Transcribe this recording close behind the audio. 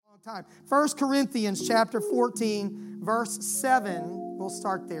time. 1 Corinthians chapter 14, verse 7. We'll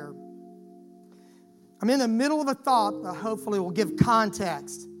start there. I'm in the middle of a thought that hopefully will give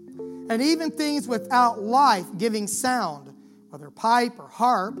context. And even things without life giving sound, whether pipe or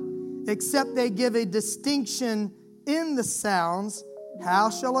harp, except they give a distinction in the sounds,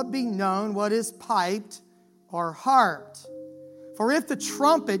 how shall it be known what is piped or harped? For if the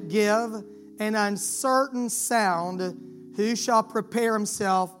trumpet give an uncertain sound, who shall prepare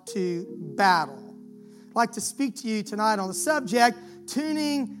himself to battle? I'd like to speak to you tonight on the subject,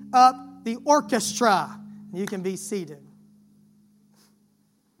 tuning up the orchestra. You can be seated.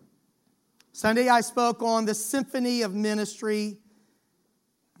 Sunday I spoke on the symphony of ministry.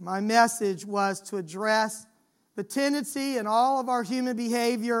 My message was to address the tendency in all of our human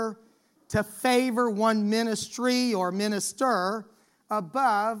behavior to favor one ministry or minister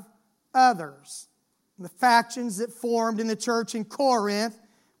above others. The factions that formed in the church in Corinth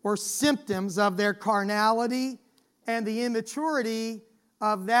were symptoms of their carnality and the immaturity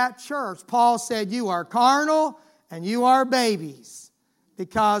of that church. Paul said, you are carnal and you are babies,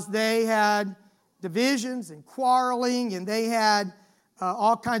 because they had divisions and quarreling, and they had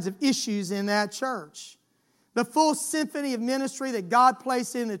all kinds of issues in that church. The full symphony of ministry that God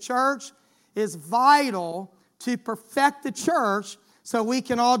placed in the church is vital to perfect the church so we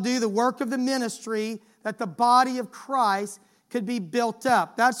can all do the work of the ministry, that the body of Christ could be built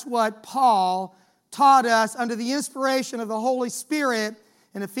up. That's what Paul taught us under the inspiration of the Holy Spirit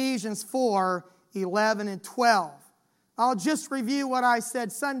in Ephesians 4, 11 and 12. I'll just review what I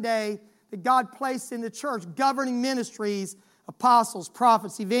said Sunday, that God placed in the church governing ministries, apostles,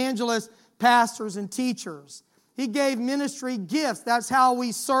 prophets, evangelists, pastors, and teachers. He gave ministry gifts. That's how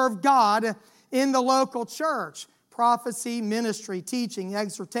we serve God in the local church. Prophecy, ministry, teaching,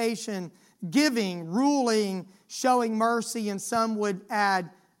 exhortation, giving, ruling, showing mercy, and some would add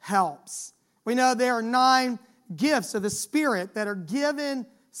helps. We know there are 9 gifts of the Spirit that are given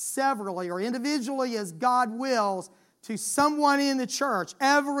severally or individually as God wills to someone in the church.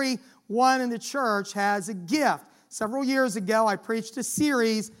 Everyone in the church has a gift. Several years ago, I preached a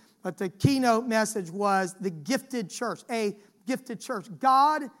series, but the keynote message was the gifted church, a gifted church.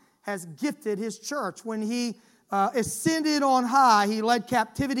 God has gifted His church. When He ascended on high, He led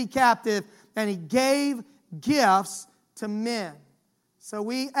captivity captive, and He gave gifts to men. So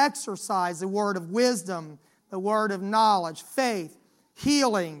we exercise the word of wisdom, the word of knowledge, faith,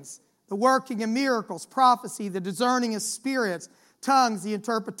 healings, the working of miracles, prophecy, the discerning of spirits, tongues, the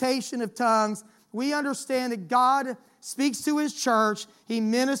interpretation of tongues. We understand that God speaks to His church. He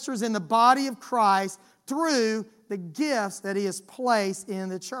ministers in the body of Christ through the gifts that He has placed in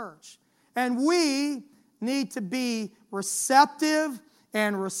the church. And we need to be receptive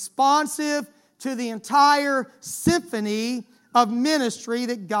and responsive to the entire symphony of ministry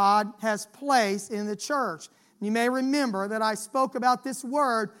that God has placed in the church. You may remember that I spoke about this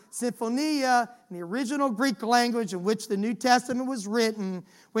word, symphonia, in the original Greek language in which the New Testament was written,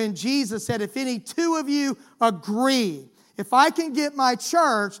 when Jesus said, if any 2 of you agree, if I can get my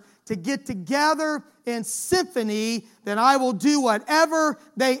church to get together in symphony, then I will do whatever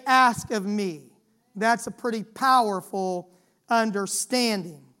they ask of me. That's a pretty powerful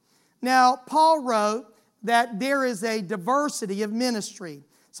understanding. Now, Paul wrote that there is a diversity of ministry.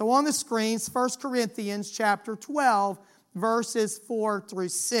 So on the screens, 1 Corinthians chapter 12, verses 4 through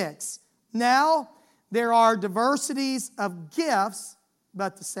 6. Now, there are diversities of gifts,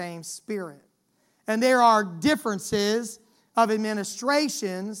 but the same Spirit. And there are differences of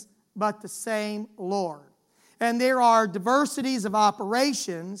administrations, but the same Lord. And there are diversities of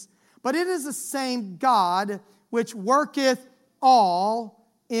operations, but it is the same God which worketh all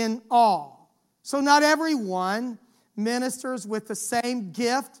in all. So not everyone ministers with the same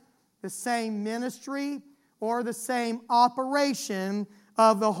gift, the same ministry, or the same operation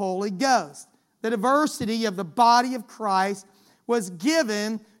of the Holy Ghost. The diversity of the body of Christ was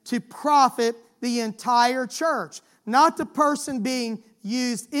given to profit the entire church. Not the person being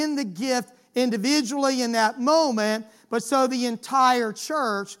used in the gift individually in that moment, but so the entire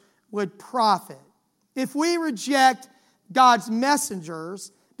church would profit. If we reject God's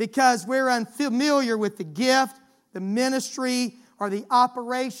messengers because we're unfamiliar with the gift, the ministry, or the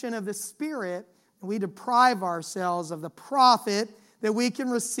operation of the Spirit, we deprive ourselves of the profit that we can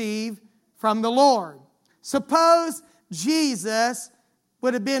receive from the Lord. Suppose Jesus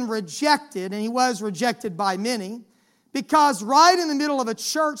would have been rejected, and He was rejected by many, because right in the middle of a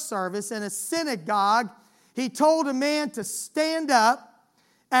church service in a synagogue, He told a man to stand up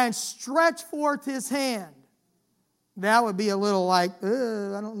and stretch forth his hand. That would be a little like,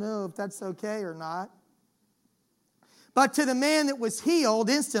 I don't know if that's okay or not. But to the man that was healed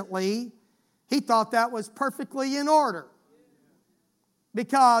instantly, he thought that was perfectly in order.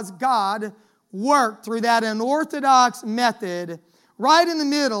 Because God worked through that unorthodox method right in the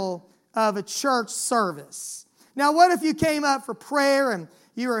middle of a church service. Now, what if you came up for prayer and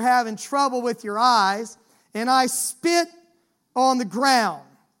you were having trouble with your eyes, and I spit on the ground?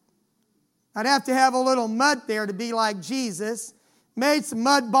 I'd have to have a little mud there to be like Jesus. Made some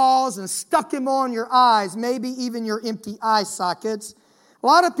mud balls and stuck them on your eyes, maybe even your empty eye sockets. A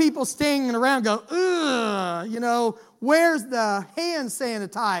lot of people standing around go, ugh, where's the hand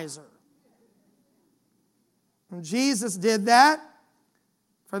sanitizer? And Jesus did that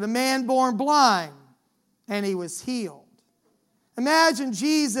for the man born blind, and he was healed. Imagine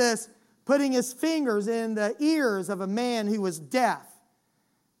Jesus putting his fingers in the ears of a man who was deaf,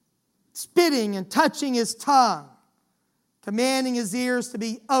 spitting and touching his tongue, commanding his ears to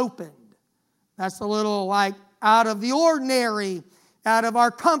be opened. That's a little like out of the ordinary, out of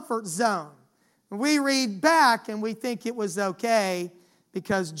our comfort zone. We read back and we think it was okay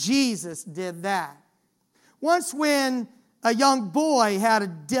because Jesus did that. Once when a young boy had a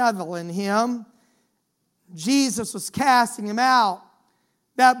devil in him, Jesus was casting him out.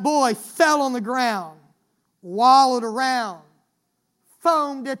 That boy fell on the ground, wallowed around,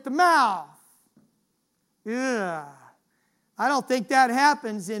 foamed at the mouth. Ugh. I don't think that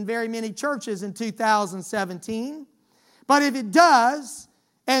happens in very many churches in 2017. But if it does,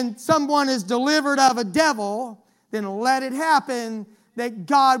 and someone is delivered of a devil, then let it happen that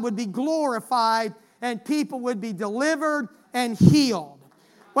God would be glorified and people would be delivered and healed.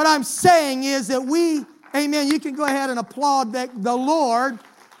 What I'm saying is that amen, you can go ahead and applaud that the Lord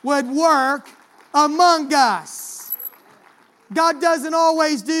would work among us. God doesn't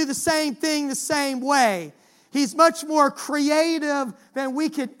always do the same thing the same way. He's much more creative than we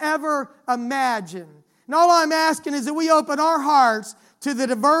could ever imagine. And all I'm asking is that we open our hearts to the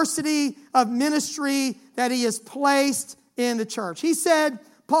diversity of ministry that He has placed in the church.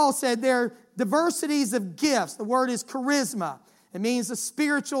 Paul said, there are diversities of gifts. The word is charisma. It means a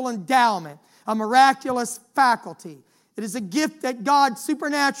spiritual endowment, a miraculous faculty. It is a gift that God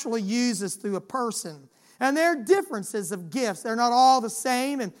supernaturally uses through a person. And there are differences of gifts. They're not all the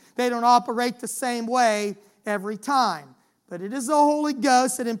same, and they don't operate the same way every time. But it is the Holy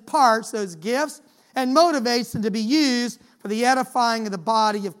Ghost that imparts those gifts and motivates them to be used for the edifying of the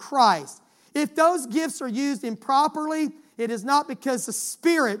body of Christ. If those gifts are used improperly, it is not because the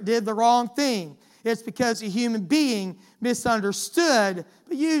Spirit did the wrong thing. It's because a human being misunderstood,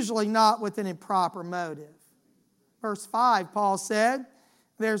 but usually not with an improper motive. Verse 5, Paul said,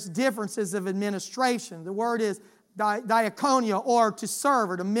 there's differences of administration. The word is diakonia, or to serve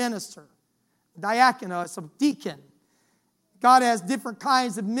or to minister. Diakonos, a deacon. God has different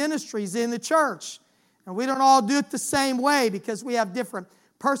kinds of ministries in the church. And we don't all do it the same way because we have different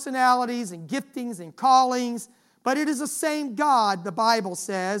personalities and giftings and callings. But it is the same God, the Bible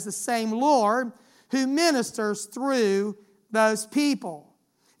says, the same Lord who ministers through those people.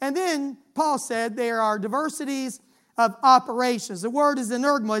 And then Paul said there are diversities of operations. The word is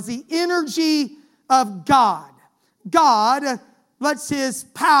energma, is the energy of God. God lets His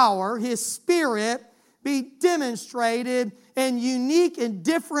power, His Spirit, be demonstrated in unique and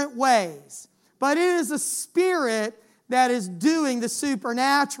different ways. But it is a Spirit that is doing the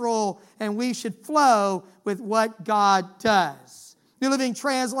supernatural, and we should flow with what God does. New Living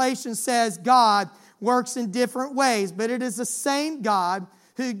Translation says God works in different ways, but it is the same God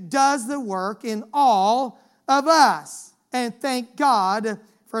who does the work in all of us. And thank God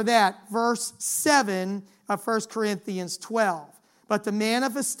for that. Verse 7 of 1 Corinthians 12. But the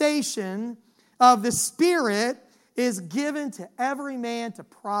manifestation of the Spirit is given to every man to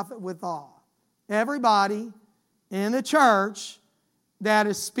profit withal. Everybody in the church that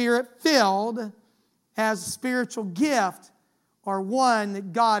is Spirit-filled has a spiritual gift or one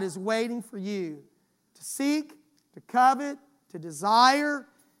that God is waiting for you to seek, to covet, to desire,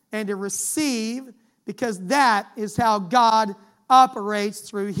 and to receive, because that is how God operates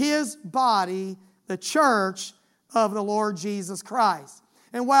through His body, the church of the Lord Jesus Christ.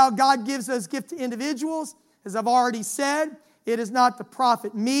 And while God gives those gifts to individuals, as I've already said, it is not to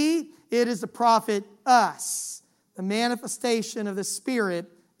profit me, it is to profit us. The manifestation of the Spirit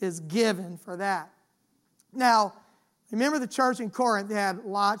is given for that. Now, remember the church in Corinth had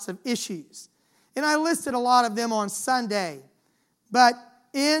lots of issues. And I listed a lot of them on Sunday. But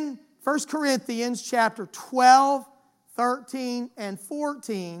in 1 Corinthians chapter 12, 13, and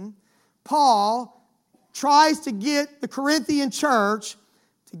 14, Paul tries to get the Corinthian church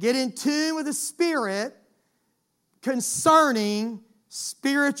to get in tune with the Spirit concerning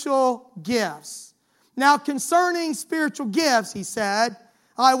spiritual gifts. Now concerning spiritual gifts, he said,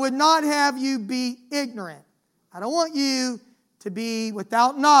 I would not have you be ignorant. I don't want you to be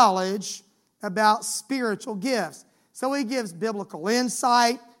without knowledge about spiritual gifts. So he gives biblical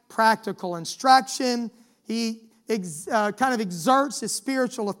insight, practical instruction. He kind of exerts his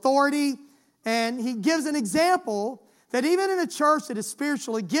spiritual authority. And he gives an example that even in a church that is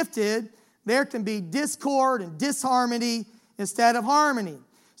spiritually gifted, there can be discord and disharmony instead of harmony.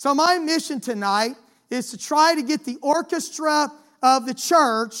 So my mission tonight is to try to get the orchestra of the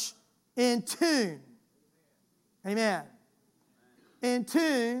church in tune. Amen. In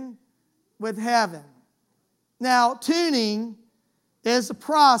tune with heaven. Now, tuning is a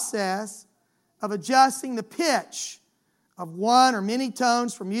process of adjusting the pitch of one or many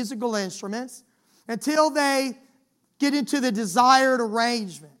tones from musical instruments until they get into the desired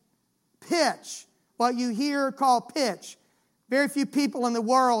arrangement. Pitch, what you hear called pitch. Very few people in the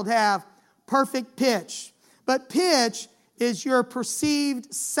world have perfect pitch. But pitch is your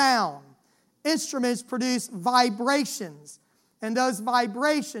perceived sound. Instruments produce vibrations, and those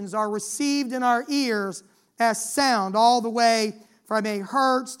vibrations are received in our ears as sound all the way from a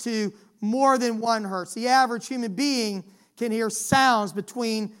hertz to more than 1 hertz. The average human being can hear sounds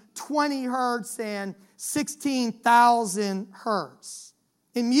between 20 hertz and 16,000 hertz.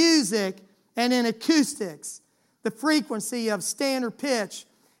 In music and in acoustics, the frequency of standard pitch,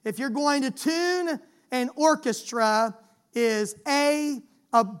 if you're going to tune an orchestra, is A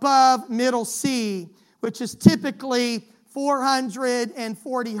above middle C, which is typically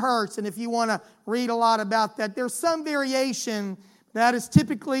 440 hertz. And if you want to read a lot about that, there's some variation. That is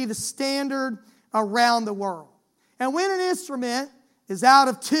typically the standard around the world. And when an instrument is out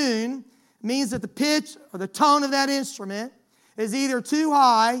of tune, it means that the pitch or the tone of that instrument is either too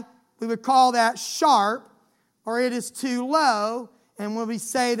high, we would call that sharp, or it is too low, and when we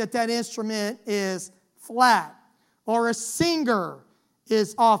say that that instrument is flat. Or a singer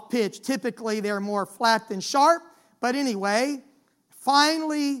is off pitch. Typically, they're more flat than sharp. But anyway,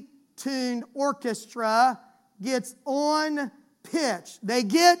 finely tuned orchestra gets on pitch. They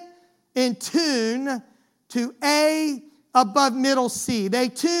get in tune to A above middle C. They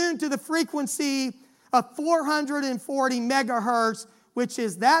tune to the frequency of 440 megahertz, which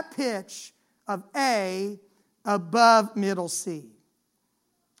is that pitch of A above middle C.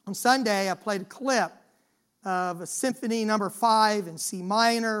 On Sunday, I played a clip of a Symphony No. 5 in C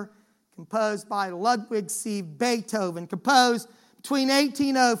minor, composed by Ludwig C. Beethoven, composed between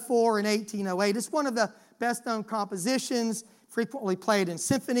 1804 and 1808. It's one of the best-known compositions, frequently played in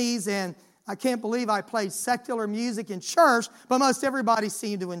symphonies, and I can't believe I played secular music in church, but most everybody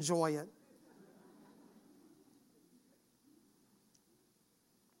seemed to enjoy it.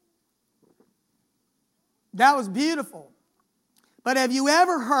 That was beautiful. But have you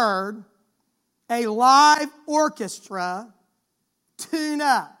ever heard a live orchestra tune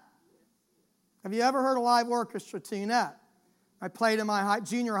up? Have you ever heard a live orchestra tune up? I played in my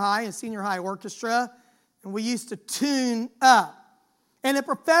junior high and senior high orchestra, and we used to tune up. And a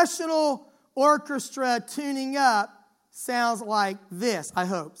professional orchestra tuning up sounds like this, I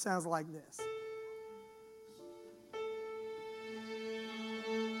hope. Sounds like this.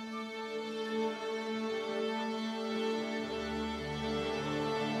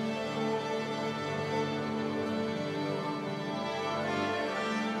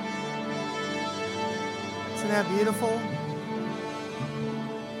 Isn't that beautiful?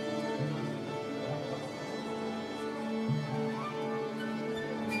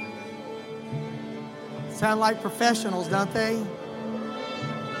 Sound like professionals, don't they?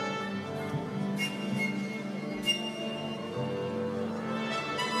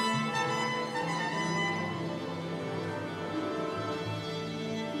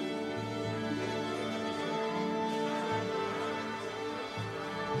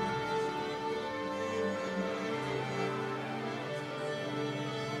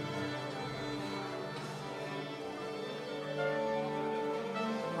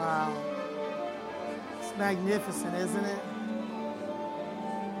 Wow. It's magnificent, isn't it?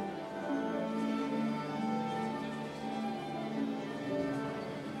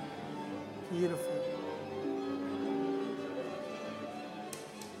 Beautiful.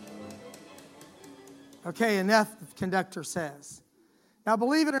 Okay, enough, the conductor says. Now,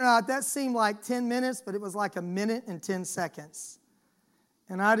 believe it or not, that seemed like 10 minutes, but it was like a minute and 10 seconds.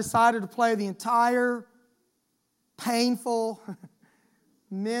 And I decided to play the entire painful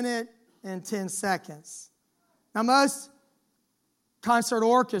minute and 10 seconds. Now, most concert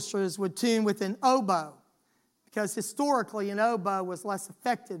orchestras would tune with an oboe because historically an oboe was less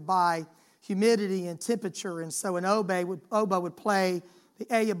affected by humidity and temperature, and so an oboe would play the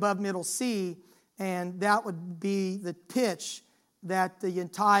A above middle C, and that would be the pitch that the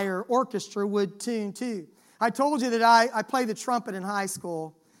entire orchestra would tune to. I told you that I played the trumpet in high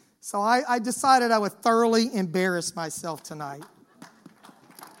school, so I decided I would thoroughly embarrass myself tonight.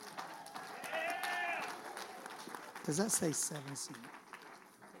 Does that say 7C?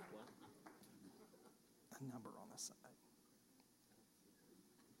 A number on the side.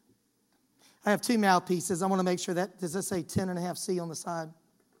 I have two mouthpieces. I want to make sure that, does that say 10.5C on the side?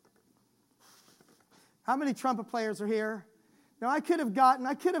 How many trumpet players are here? Now, I could have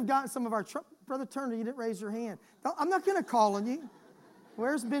gotten some of our, Brother Turner, you didn't raise your hand. No, I'm not going to call on you.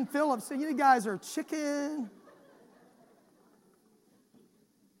 Where's Ben Phillips? So you guys are chicken.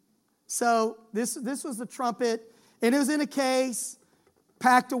 So this was the trumpet, and it was in a case,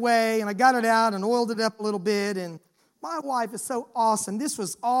 packed away, and I got it out and oiled it up a little bit, and my wife is so awesome. This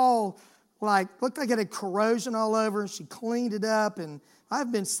was all looked like it had corrosion all over, and she cleaned it up, and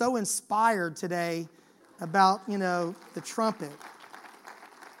I've been so inspired today about, the trumpet.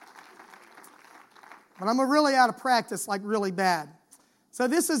 But I'm really out of practice, really bad. So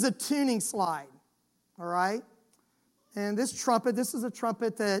this is a tuning slide, all right? And this is a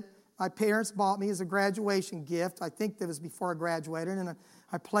trumpet that my parents bought me as a graduation gift. I think that was before I graduated, and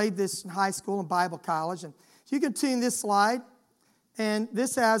I played this in high school and Bible college. And so you can tune this slide, and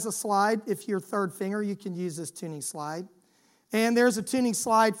this has a slide. If you're third finger, you can use this tuning slide. And there's a tuning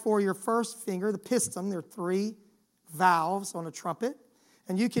slide for your first finger, the piston. There are 3 valves on a trumpet.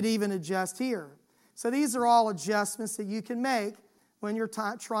 And you could even adjust here. So these are all adjustments that you can make when you're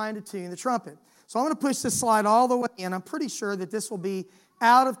trying to tune the trumpet. So I'm going to push this slide all the way in. I'm pretty sure that this will be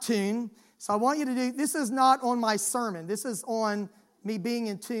out of tune. So I want you to this is not on my sermon. This is on me being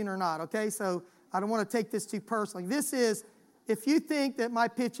in tune or not, okay? So I don't want to take this too personally. This is, if you think that my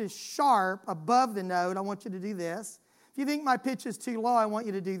pitch is sharp above the note, I want you to do this. If you think my pitch is too low, I want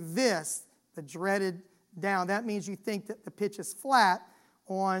you to do this, the dreaded down. That means you think that the pitch is flat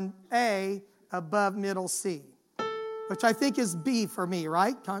on A above middle C, which I think is B for me,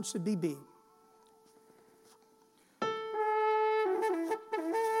 right? Conch should be B.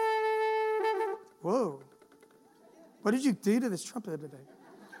 Whoa. What did you do to this trumpet today?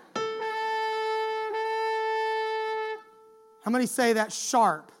 How many say that's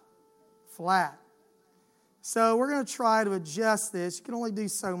sharp? Flat. So we're going to try to adjust this. You can only do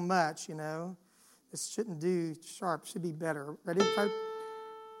so much, This shouldn't do sharp. Should be better. Ready?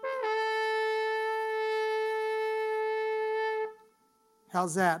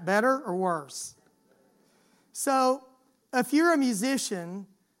 How's that? Better or worse? So if you're a musician,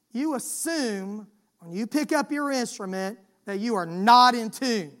 you assume when you pick up your instrument that you are not in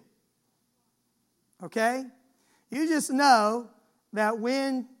tune. Okay? You just know that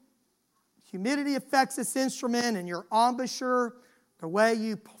when humidity affects this instrument and your embouchure, the way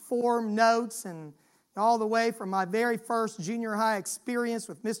you form notes, and all the way from my very first junior high experience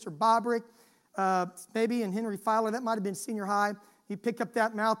with Mr. Bobrick, maybe in Henry Fowler, that might have been senior high. You pick up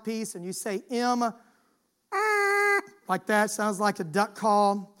that mouthpiece and you say M, like that. Sounds like a duck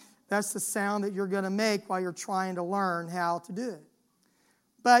call. That's the sound that you're going to make while you're trying to learn how to do it.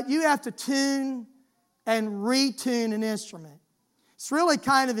 But you have to tune and retune an instrument. It's really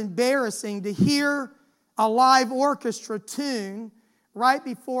kind of embarrassing to hear a live orchestra tune right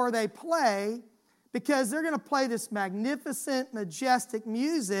before they play, because they're going to play this magnificent, majestic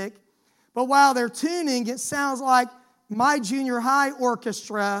music, but while they're tuning, it sounds like my junior high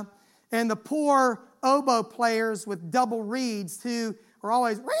orchestra and the poor oboe players with double reeds who are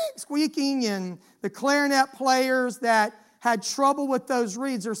always squeaking, and the clarinet players that had trouble with those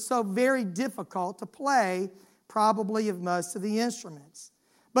reeds are so very difficult to play, probably of most of the instruments.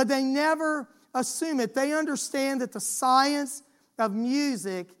 But they never assume it. They understand that the science of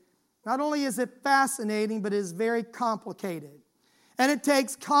music, not only is it fascinating, but it is very complicated. And it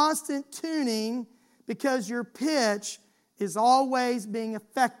takes constant tuning, because your pitch is always being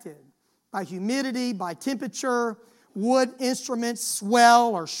affected by humidity, by temperature. Wood instruments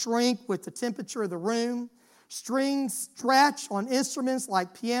swell or shrink with the temperature of the room. Strings stretch on instruments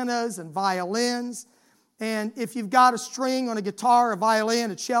like pianos and violins. And if you've got a string on a guitar, a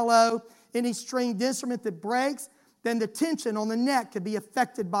violin, a cello, any stringed instrument that breaks, then the tension on the neck could be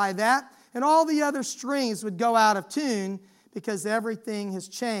affected by that. And all the other strings would go out of tune because everything has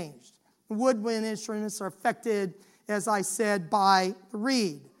changed. Woodwind instruments are affected, as I said, by the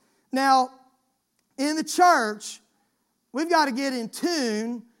reed. Now, in the church, we've got to get in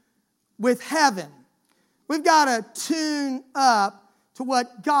tune with heaven. We've got to tune up to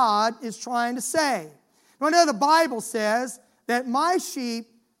what God is trying to say. Now, I know the Bible says that my sheep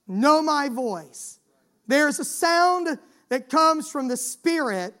know my voice. There's a sound that comes from the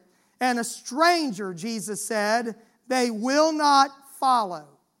Spirit, and a stranger, Jesus said, they will not follow.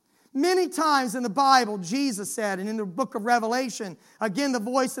 Many times in the Bible, Jesus said, and in the book of Revelation, again, the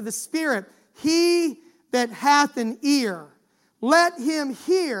voice of the Spirit, he that hath an ear, let him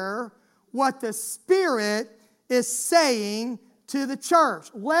hear what the Spirit is saying to the church.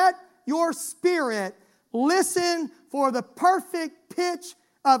 Let your spirit listen for the perfect pitch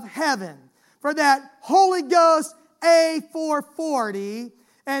of heaven, for that Holy Ghost A440,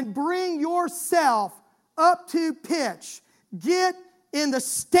 and bring yourself up to pitch. Get in the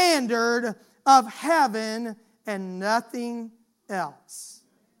standard of heaven and nothing else.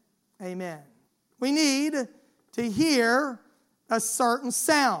 Amen. We need to hear a certain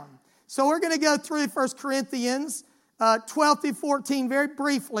sound. So we're going to go through 1 Corinthians 12 through 14 very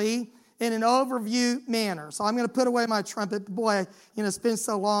briefly in an overview manner. So I'm going to put away my trumpet. Boy, it's been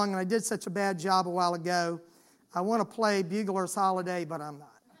so long and I did such a bad job a while ago. I want to play Bugler's Holiday, but I'm not.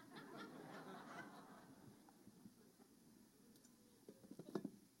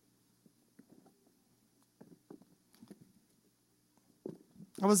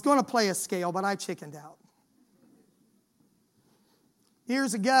 I was going to play a scale, but I chickened out.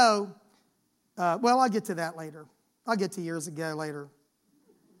 Years ago, I'll get to that later. I'll get to years ago later.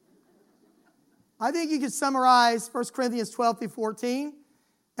 I think you could summarize 1 Corinthians 12 through 14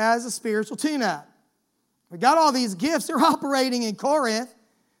 as a spiritual tune-up. We got all these gifts. They're operating in Corinth.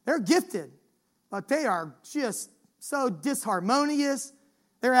 They're gifted, but they are just so disharmonious.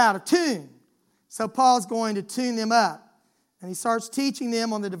 They're out of tune. So Paul's going to tune them up. And he starts teaching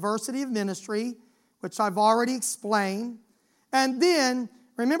them on the diversity of ministry, which I've already explained. And then,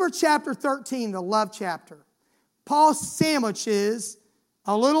 remember chapter 13, the love chapter. Paul sandwiches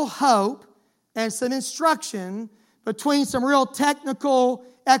a little hope and some instruction between some real technical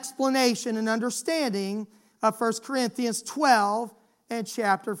explanation and understanding of 1 Corinthians 12 and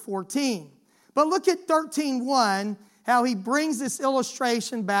chapter 14. But look at 13:1, how he brings this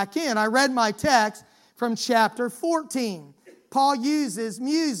illustration back in. I read my text from chapter 14. Paul uses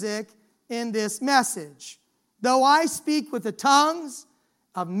music in this message. Though I speak with the tongues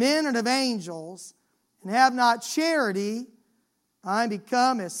of men and of angels and have not charity, I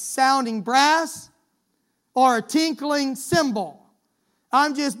become as sounding brass or a tinkling cymbal.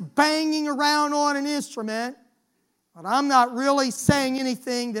 I'm just banging around on an instrument, but I'm not really saying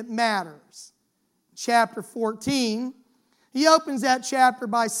anything that matters. Chapter 14, he opens that chapter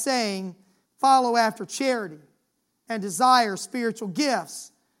by saying, follow after charity and desire spiritual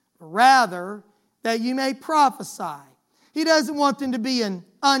gifts, but rather that you may prophesy. He doesn't want them to be an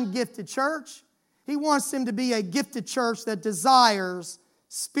ungifted church. He wants them to be a gifted church that desires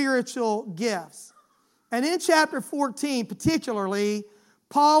spiritual gifts. And in chapter 14 particularly,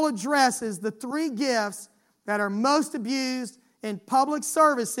 Paul addresses the three gifts that are most abused in public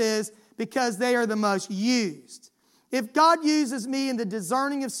services because they are the most used. If God uses me in the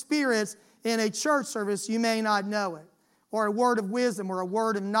discerning of spirits in a church service, you may not know it, or a word of wisdom or a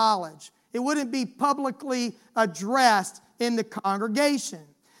word of knowledge. It wouldn't be publicly addressed in the congregation.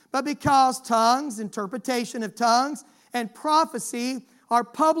 But because tongues, interpretation of tongues, and prophecy are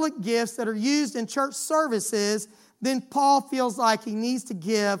public gifts that are used in church services, then Paul feels like he needs to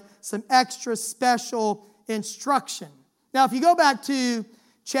give some extra special instruction. Now, if you go back to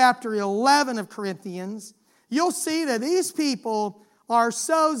chapter 11 of Corinthians, you'll see that these people are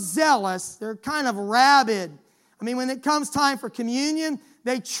so zealous, they're kind of rabid. I mean, when it comes time for communion,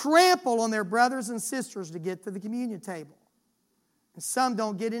 they trample on their brothers and sisters to get to the communion table. And some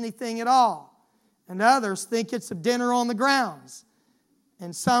don't get anything at all. And others think it's a dinner on the grounds.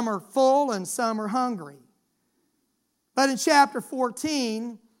 And some are full and some are hungry. But in chapter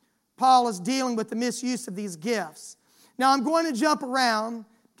 14, Paul is dealing with the misuse of these gifts. Now, I'm going to jump around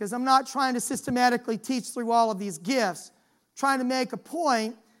because I'm not trying to systematically teach through all of these gifts. I'm trying to make a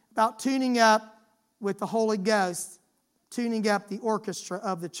point about tuning up with the Holy Ghost, tuning up the orchestra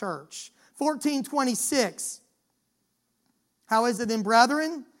of the church. 14:26. How is it then,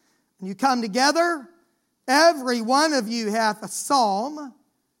 brethren? When you come together, every one of you hath a psalm,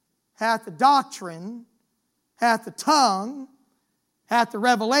 hath a doctrine, hath a tongue, hath a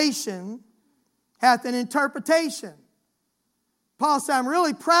revelation, hath an interpretation. Paul said, I'm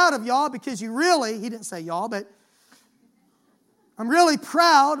really proud of y'all because he didn't say y'all, but I'm really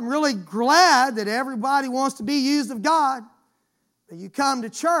proud, I'm really glad that everybody wants to be used of God. That you come to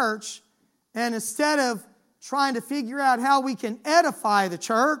church and instead of trying to figure out how we can edify the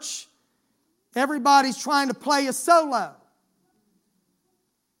church, everybody's trying to play a solo.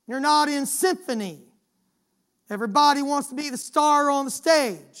 You're not in symphony. Everybody wants to be the star on the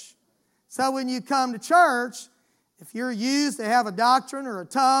stage. So when you come to church, If you're used to have a doctrine or a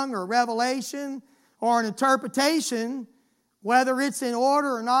tongue or a revelation or an interpretation, whether it's in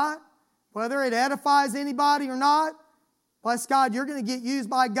order or not, whether it edifies anybody or not, bless God, you're going to get used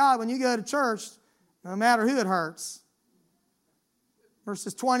by God when you go to church, no matter who it hurts.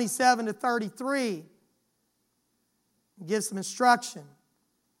 Verses 27 to 33 gives some instruction.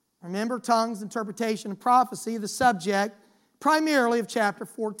 Remember, tongues, interpretation, and prophecy, the subject primarily of chapter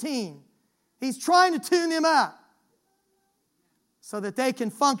 14. He's trying to tune them up so that they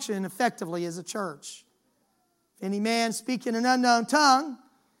can function effectively as a church. If any man speak in an unknown tongue,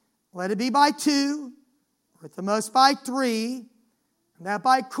 let it be by two, or at the most by three, and that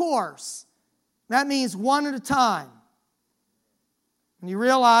by course. That means one at a time. When you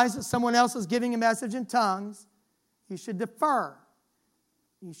realize that someone else is giving a message in tongues, you should defer.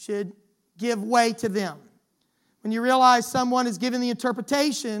 You should give way to them. When you realize someone is giving the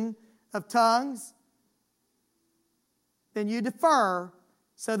interpretation of tongues, then you defer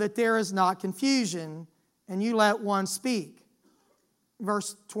so that there is not confusion, and you let one speak.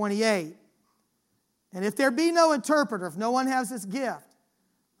 Verse 28. And if there be no interpreter, if no one has this gift,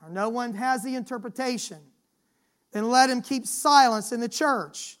 or no one has the interpretation, then let him keep silence in the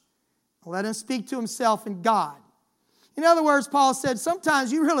church. Let him speak to himself and God. In other words, Paul said,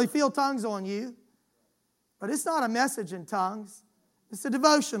 sometimes you really feel tongues on you, but it's not a message in tongues. It's a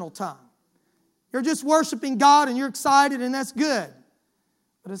devotional tongue. You're just worshiping God and you're excited, and that's good.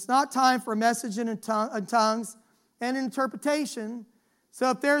 But it's not time for a message in tongues and interpretation. So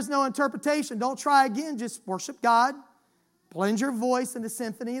if there's no interpretation, don't try again. Just worship God. Blend your voice in the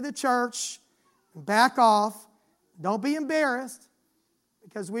symphony of the church. And back off. Don't be embarrassed,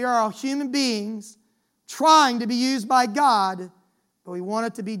 because we are all human beings trying to be used by God, but we want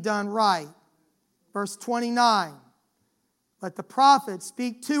it to be done right. Verse 29. Let the prophet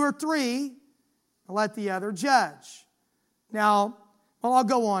speak two or three, and let the other judge. Now, I'll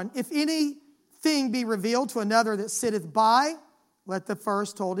go on. If anything be revealed to another that sitteth by, let the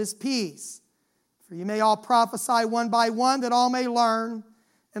first hold his peace. For you may all prophesy one by one, that all may learn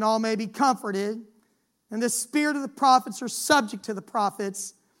and all may be comforted. And the spirit of the prophets are subject to the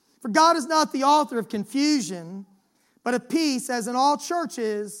prophets. For God is not the author of confusion, but of peace, as in all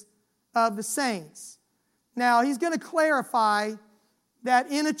churches of the saints. Now, he's going to clarify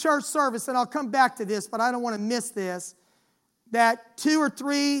that in a church service, and I'll come back to this, but I don't want to miss this, that two or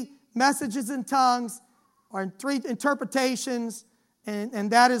three messages in tongues or three interpretations,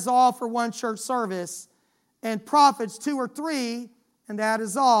 and that is all for one church service. And prophets, two or three, and that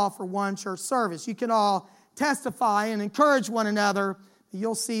is all for one church service. You can all testify and encourage one another.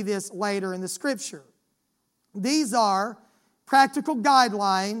 You'll see this later in the Scripture. These are practical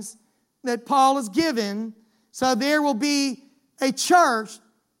guidelines that Paul has given, so there will be a church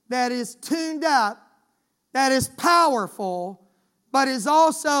that is tuned up, that is powerful, but is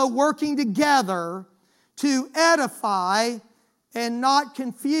also working together to edify and not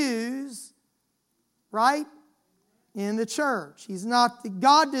confuse, right? In the church.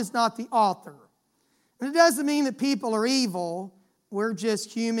 God is not the author. And it doesn't mean that people are evil. We're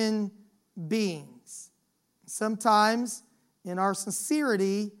just human beings. Sometimes, in our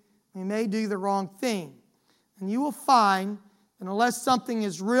sincerity, we may do the wrong thing. And you will find that unless something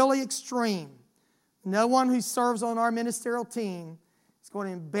is really extreme, no one who serves on our ministerial team is going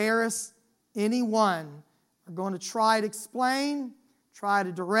to embarrass anyone. We're going to try to explain, try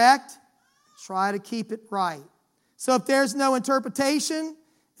to direct, try to keep it right. So if there's no interpretation,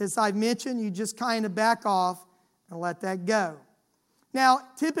 as I've mentioned, you just kind of back off and let that go. Now,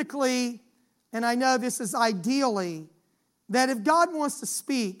 typically, and I know this is ideally, that if God wants to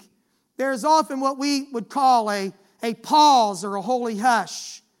speak, there's often what we would call a pause or a holy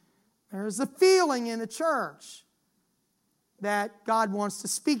hush. There's a feeling in the church that God wants to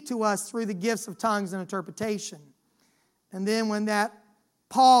speak to us through the gifts of tongues and interpretation. And then when that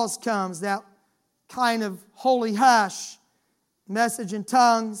pause comes, that kind of holy hush, message in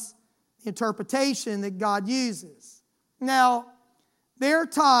tongues, interpretation that God uses. Now, there are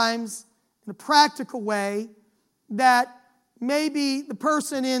times in a practical way that maybe the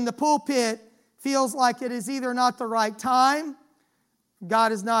person in the pulpit feels like it is either not the right time,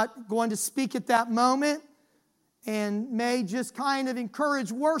 God is not going to speak at that moment, and may just kind of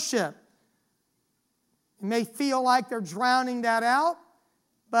encourage worship. It may feel like they're drowning that out,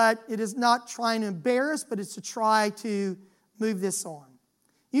 but it is not trying to embarrass, but it's to try to move this on.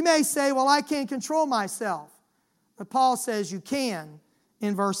 You may say, well, I can't control myself. But Paul says you can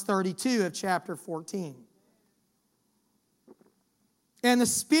in verse 32 of chapter 14. And the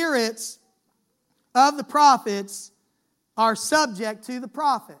spirits of the prophets are subject to the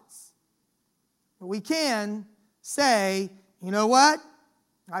prophets. We can, say, you know what?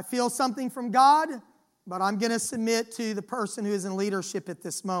 I feel something from God, but I'm going to submit to the person who is in leadership at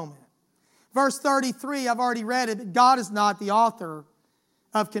this moment. Verse 33, I've already read it, but God is not the author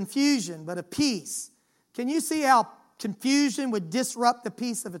of confusion, but of peace. Can you see how confusion would disrupt the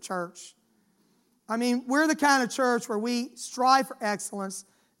peace of a church? I mean, we're the kind of church where we strive for excellence,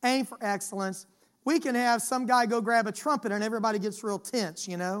 aim for excellence. We can have some guy go grab a trumpet and everybody gets real tense,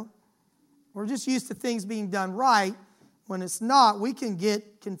 you know. We're just used to things being done right. When it's not, we can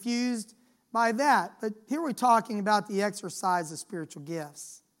get confused by that. But here we're talking about the exercise of spiritual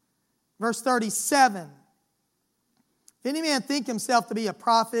gifts. Verse 37, if any man think himself to be a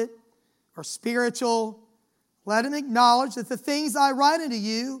prophet or spiritual, let him acknowledge that the things I write unto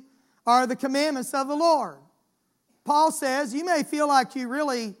you are the commandments of the Lord. Paul says, you may feel like you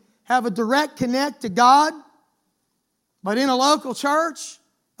really have a direct connect to God, but in a local church,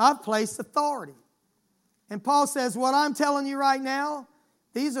 I've placed authority. And Paul says, what I'm telling you right now,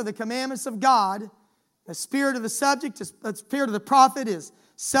 these are the commandments of God. The spirit of the subject, the spirit of the prophet is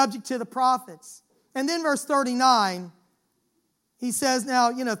subject to the prophets. And then verse 39, he says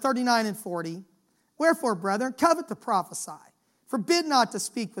now, 39 and 40, wherefore, brethren, covet to prophesy. Forbid not to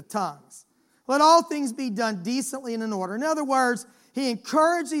speak with tongues. Let all things be done decently and in order. In other words, he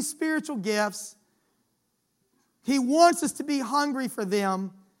encouraged these spiritual gifts. He wants us to be hungry for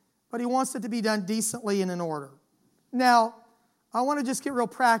them, but he wants it to be done decently and in order. Now, I want to just get real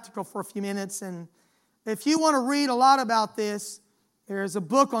practical for a few minutes. And if you want to read a lot about this, there's a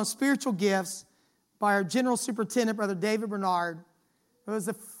book on spiritual gifts by our General Superintendent, Brother David Bernard. He was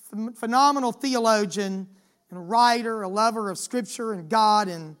a phenomenal theologian and a writer, a lover of Scripture and God,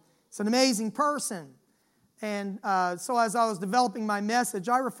 and it's an amazing person. And so as I was developing my message,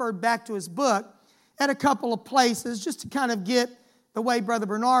 I referred back to his book at a couple of places just to kind of get the way Brother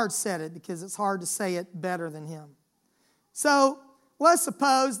Bernard said it, because it's hard to say it better than him. So let's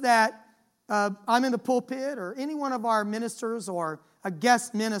suppose that I'm in the pulpit, or any one of our ministers or a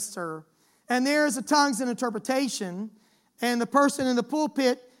guest minister, and there's a tongues and interpretation, and the person in the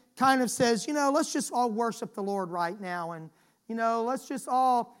pulpit kind of says, let's just all worship the Lord right now, and, let's just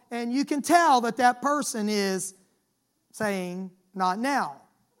all, and you can tell that that person is saying, not now.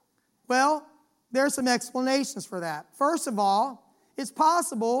 Well, there's some explanations for that. First of all, it's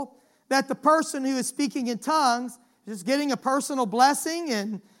possible that the person who is speaking in tongues is just getting a personal blessing,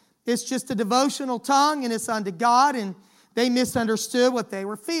 and it's just a devotional tongue, and it's unto God, and they misunderstood what they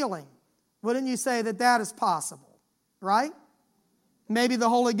were feeling. Wouldn't you say that that is possible, right? Maybe the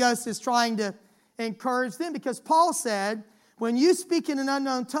Holy Ghost is trying to encourage them, because Paul said, when you speak in an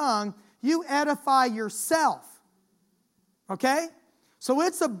unknown tongue, you edify yourself. Okay? So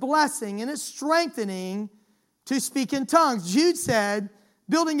it's a blessing and it's strengthening to speak in tongues. Jude said,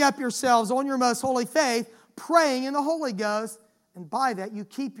 building up yourselves on your most holy faith, praying in the Holy Ghost, and by that you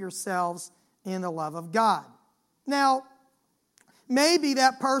keep yourselves in the love of God. Now, maybe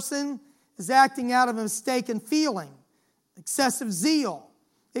that person is acting out of a mistaken feeling, excessive zeal.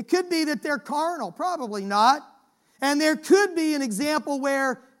 It could be that they're carnal, probably not. And there could be an example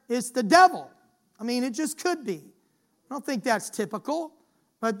where it's the devil. I mean, it just could be. I don't think that's typical,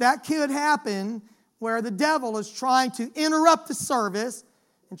 but that could happen where the devil is trying to interrupt the service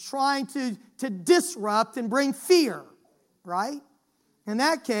and trying to disrupt and bring fear, right? In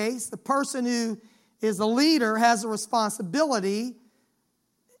that case, the person who is the leader has a responsibility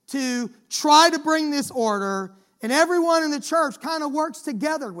to try to bring this order, and everyone in the church kind of works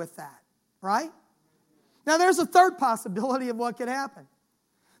together with that, right? Now, there's a third possibility of what could happen.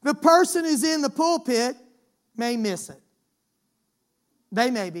 The person who's in the pulpit may miss it. They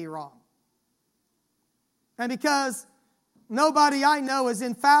may be wrong. And because nobody I know is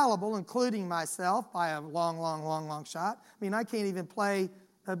infallible, including myself, by a long shot. I mean, I can't even play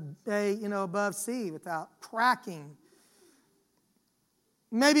above C without cracking.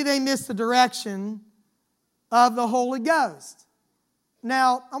 Maybe they miss the direction of the Holy Ghost.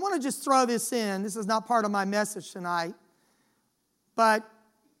 Now, I want to just throw this in. This is not part of my message tonight, but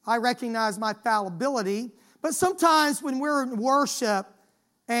I recognize my fallibility. But sometimes when we're in worship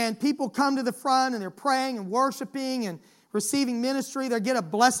and people come to the front and they're praying and worshiping and receiving ministry, they get a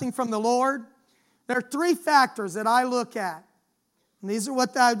blessing from the Lord. There are three factors that I look at. And these are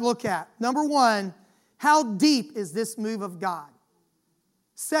what I look at. Number one, how deep is this move of God?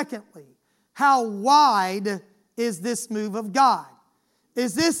 Secondly, how wide is this move of God?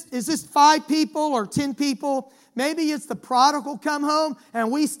 Is this 5 people or 10 people? Maybe it's the prodigal come home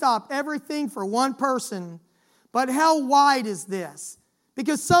and we stop everything for one person. But how wide is this?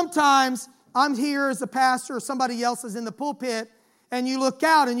 Because sometimes I'm here as a pastor or somebody else is in the pulpit and you look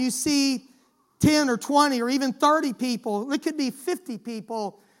out and you see 10 or 20 or even 30 people. It could be 50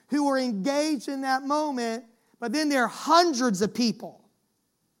 people who are engaged in that moment, but then there are hundreds of people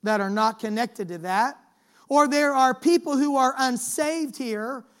that are not connected to that. Or there are people who are unsaved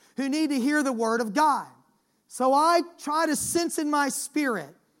here who need to hear the Word of God. So I try to sense in my spirit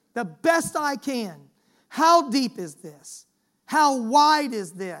the best I can. How deep is this? How wide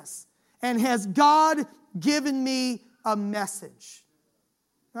is this? And has God given me a message?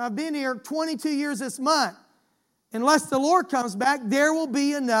 Now, I've been here 22 years this month. Unless the Lord comes back, there will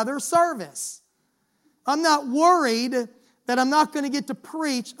be another service. I'm not worried that I'm not going to get to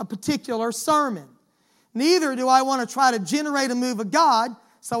preach a particular sermon. Neither do I want to try to generate a move of God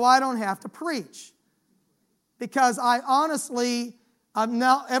so I don't have to preach. Because I honestly, I've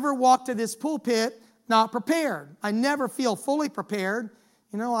not ever walked to this pulpit not prepared. I never feel fully prepared.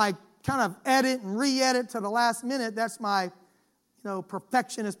 I kind of edit and re-edit to the last minute. That's my,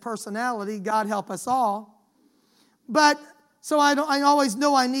 perfectionist personality. God help us all. But, so I always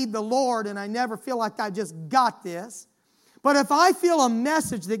know I need the Lord, and I never feel like I just got this. But if I feel a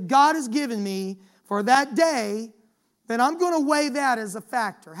message that God has given me for that day, then I'm going to weigh that as a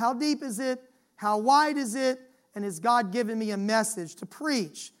factor. How deep is it? How wide is it? And has God given me a message to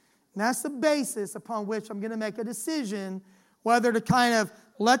preach? And that's the basis upon which I'm going to make a decision whether to kind of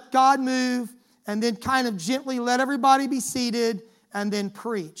let God move and then kind of gently let everybody be seated and then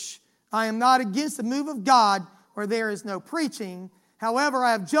preach. I am not against the move of God where there is no preaching. However,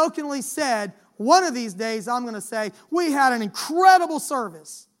 I have jokingly said, one of these days I'm going to say, we had an incredible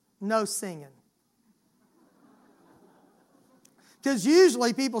service, no singing. Because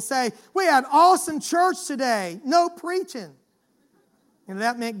usually people say, we had awesome church today, no preaching. And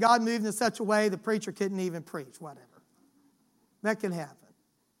that meant God moved in such a way the preacher couldn't even preach, whatever. That can happen.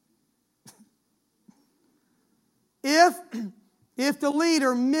 If the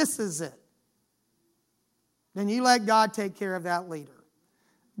leader misses it, then you let God take care of that leader.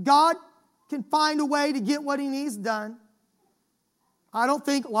 God can find a way to get what He needs done. I don't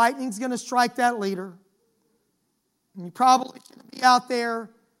think lightning's going to strike that leader. And you probably shouldn't be out there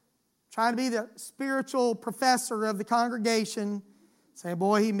trying to be the spiritual professor of the congregation saying,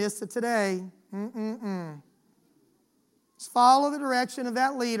 boy, he missed it today. Just follow the direction of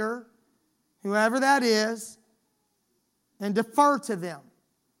that leader, whoever that is, and defer to them.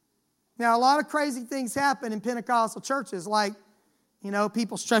 Now, a lot of crazy things happen in Pentecostal churches, like,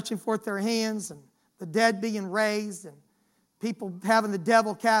 people stretching forth their hands and the dead being raised and people having the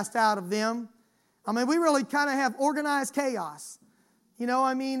devil cast out of them. We really kind of have organized chaos.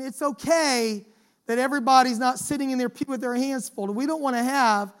 It's okay that everybody's not sitting in their pew with their hands folded. We don't want to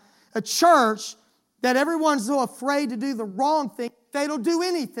have a church that everyone's so afraid to do the wrong thing, they don't do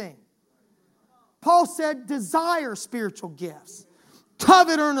anything. Paul said, desire spiritual gifts.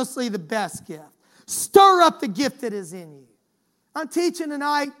 Covet earnestly the best gift. Stir up the gift that is in you. I'm teaching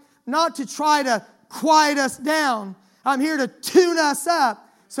tonight not to try to quiet us down. I'm here to tune us up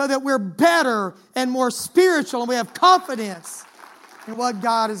so that we're better and more spiritual and we have confidence in what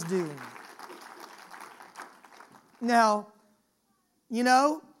God is doing. Now,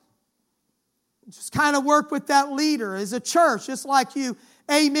 just kind of work with that leader as a church, just like you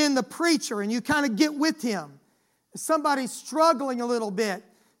amen the preacher and you kind of get with him. If somebody's struggling a little bit,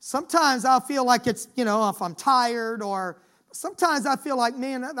 sometimes I'll feel like it's, if I'm tired, or sometimes I feel like,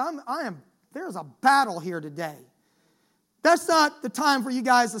 man, there's a battle here today. That's not the time for you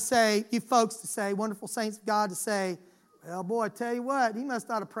guys to say, you folks to say, wonderful saints of God to say, well, boy, I tell you what, he must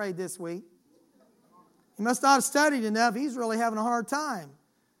not have prayed this week. He must not have studied enough. He's really having a hard time.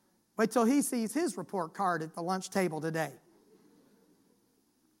 Wait till he sees his report card at the lunch table today.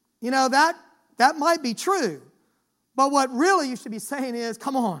 That might be true. But what really you should be saying is,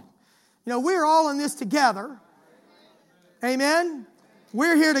 come on. We're all in this together. Amen?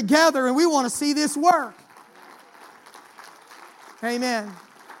 We're here together and we want to see this work. Amen.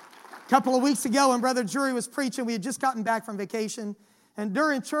 A couple of weeks ago when Brother Jury was preaching, we had just gotten back from vacation. And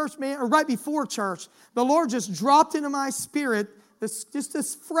during church, or right before church, the Lord just dropped into my spirit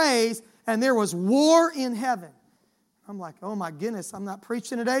this phrase, and there was war in heaven. I'm like, oh my goodness, I'm not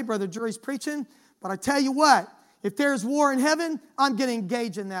preaching today. Brother Jury's preaching. But I tell you what, if there's war in heaven, I'm going to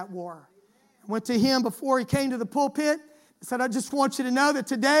engage in that war. I went to him before he came to the pulpit. I said, I just want you to know that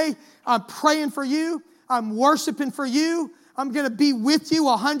today I'm praying for you. I'm worshiping for you. I'm going to be with you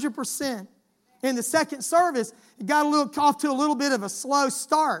 100%. In the second service, it got off to a little bit of a slow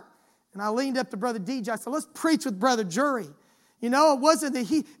start. And I leaned up to Brother DJ. I said, let's preach with Brother Jury. It wasn't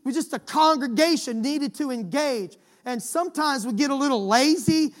that it was just the congregation needed to engage. And sometimes we get a little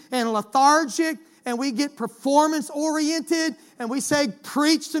lazy and lethargic and we get performance-oriented, and we say,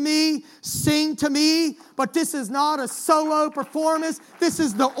 preach to me, sing to me, but this is not a solo performance. This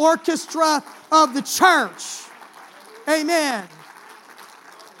is the orchestra of the church. Amen.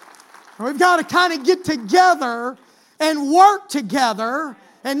 We've got to kind of get together and work together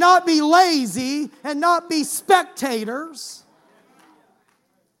and not be lazy and not be spectators.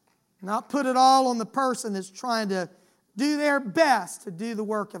 Not put it all on the person that's trying to do their best to do the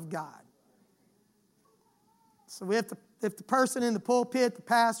work of God. So if the person in the pulpit, the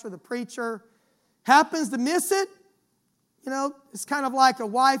pastor, the preacher, happens to miss it, it's kind of like a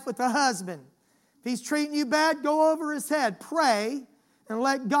wife with a husband. If he's treating you bad, go over his head, pray, and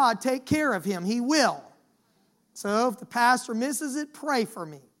let God take care of him. He will. So if the pastor misses it, pray for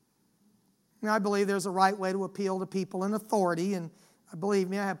me. And I believe there's a right way to appeal to people in authority, and believe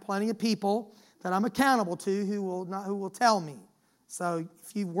me, I have plenty of people that I'm accountable to who will tell me. So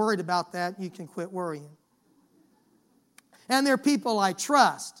if you're worried about that, you can quit worrying. And there are people I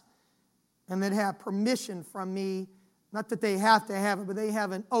trust and that have permission from me, not that they have to have it, but they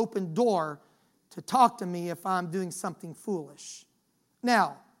have an open door to talk to me if I'm doing something foolish.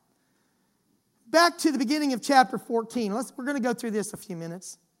 Now, back to the beginning of chapter 14. We're going to go through this a few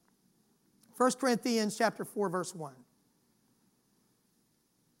minutes. 1 Corinthians chapter 4, verse 1.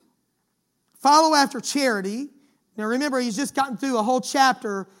 Follow after charity. Now remember, he's just gotten through a whole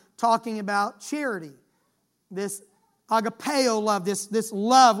chapter talking about charity. This agapeo love, this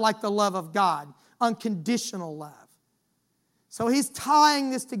love like the love of God. Unconditional love. So he's tying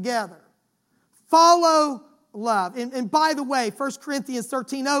this together. Follow love. And by the way, 1 Corinthians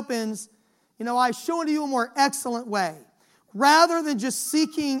 13 opens, I show unto you a more excellent way. Rather than just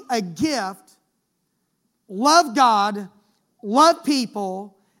seeking a gift, love God, love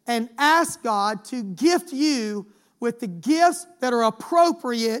people, and ask God to gift you with the gifts that are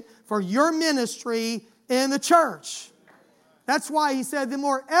appropriate for your ministry in the church. That's why he said the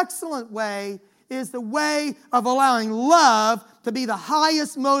more excellent way is the way of allowing love to be the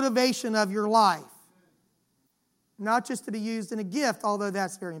highest motivation of your life. Not just to be used in a gift, although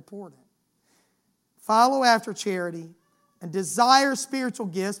that's very important. Follow after charity and desire spiritual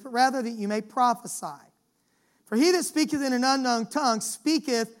gifts, but rather that you may prophesy. For he that speaketh in an unknown tongue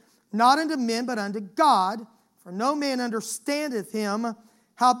speaketh not unto men, but unto God. For no man understandeth him,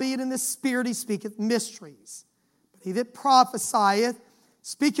 howbeit in the Spirit he speaketh mysteries. But he that prophesieth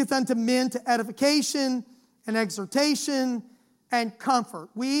speaketh unto men to edification and exhortation and comfort.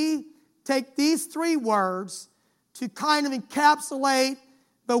 We take these three words to kind of encapsulate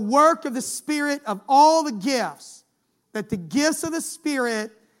the work of the Spirit of all the gifts. That the gifts of the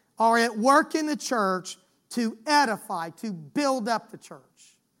Spirit are at work in the church to edify, to build up the church,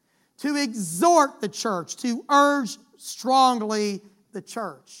 to exhort the church, to urge strongly the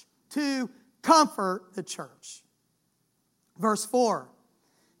church, to comfort the church. Verse 4,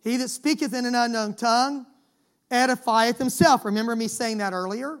 he that speaketh in an unknown tongue edifieth himself. Remember me saying that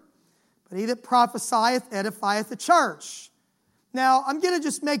earlier? But he that prophesieth edifieth the church. Now, I'm going to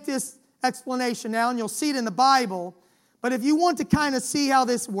just make this explanation now, and you'll see it in the Bible. But if you want to kind of see how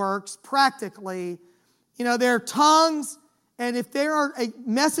this works practically, there are tongues, and if there are a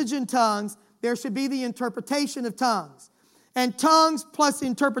message in tongues, there should be the interpretation of tongues. And tongues plus the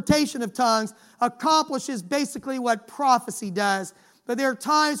interpretation of tongues accomplishes basically what prophecy does. But there are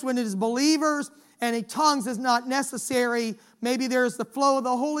times when it is believers and in tongues is not necessary. Maybe there's the flow of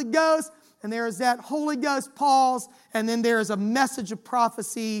the Holy Ghost, and there is that Holy Ghost pause, and then there is a message of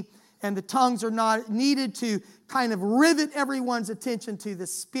prophecy, and the tongues are not needed to kind of rivet everyone's attention to the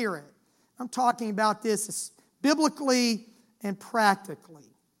Spirit. I'm talking about this biblically and practically.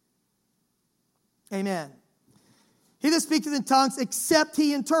 Amen. He that speaketh in tongues, except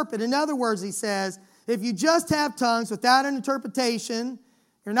he interpret. In other words, he says, if you just have tongues without an interpretation,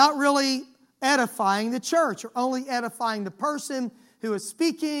 you're not really edifying the church. You're only edifying the person who is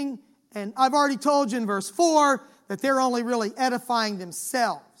speaking. And I've already told you in verse 4 that they're only really edifying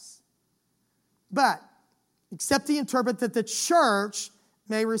themselves. But, except he interpret, that the church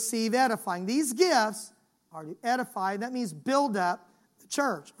may receive edifying. These gifts are to edify. That means build up the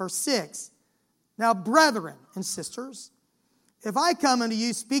church. Verse 6. Now, brethren and sisters, if I come unto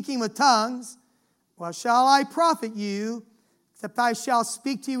you speaking with tongues, what shall I profit you, except I shall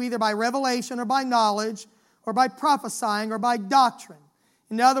speak to you either by revelation or by knowledge or by prophesying or by doctrine?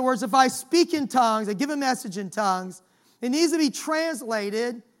 In other words, if I speak in tongues, I give a message in tongues, it needs to be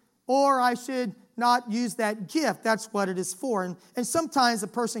translated, or I should not use that gift. That's what it is for. And sometimes the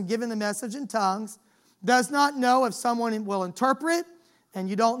person giving the message in tongues does not know if someone will interpret, and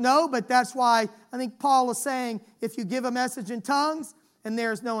you don't know, but that's why I think Paul is saying if you give a message in tongues and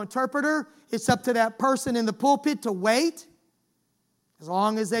there's no interpreter, it's up to that person in the pulpit to wait as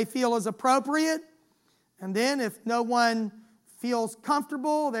long as they feel is appropriate. And then if no one feels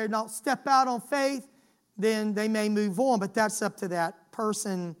comfortable, they don't step out on faith, then they may move on. But that's up to that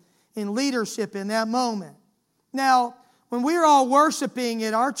person in leadership in that moment. Now, when we're all worshiping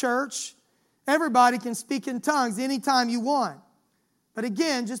at our church, everybody can speak in tongues anytime you want. But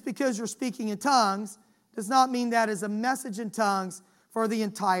again, just because you're speaking in tongues does not mean that is a message in tongues for the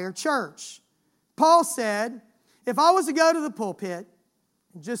entire church. Paul said, if I was to go to the pulpit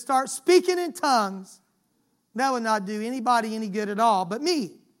and just start speaking in tongues, that would not do anybody any good at all but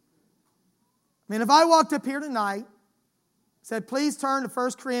me. I mean, if I walked up here tonight, said, please turn to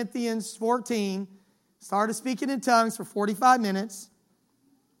 1 Corinthians 14, started speaking in tongues for 45 minutes.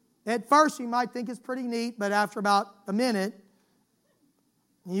 At first, you might think it's pretty neat, but after about a minute,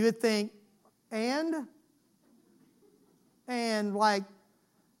 you would think, and like,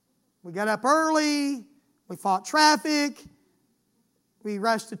 we got up early, we fought traffic, we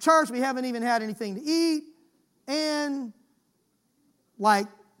rushed to church, we haven't even had anything to eat, and like,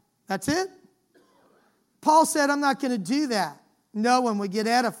 that's it? Paul said, I'm not going to do that. No one would get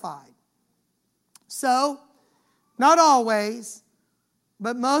edified. So, not always,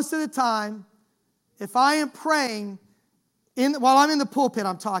 but most of the time, if I am praying, while I'm in the pulpit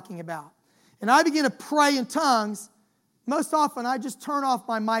I'm talking about, and I begin to pray in tongues, most often I just turn off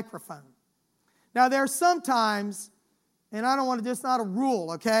my microphone. Now there are some times, and I don't want to, just not a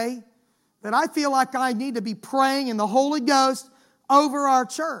rule, okay, that I feel like I need to be praying in the Holy Ghost over our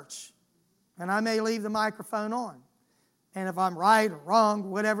church. And I may leave the microphone on. And if I'm right or wrong,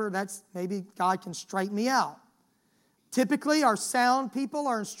 whatever, that's maybe God can straighten me out. Typically, our sound people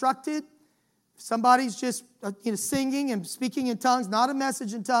are instructed. If somebody's just singing and speaking in tongues, not a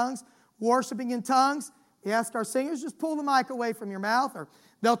message in tongues, worshiping in tongues, we ask our singers, just pull the mic away from your mouth, or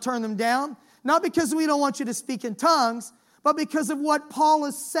they'll turn them down. Not because we don't want you to speak in tongues, but because of what Paul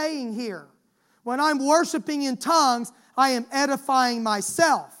is saying here. When I'm worshiping in tongues, I am edifying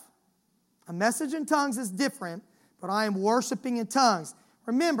myself. A message in tongues is different, but I am worshiping in tongues.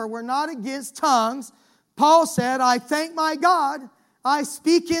 Remember, we're not against tongues. Paul said, I thank my God, I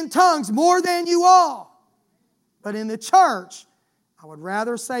speak in tongues more than you all. But in the church, I would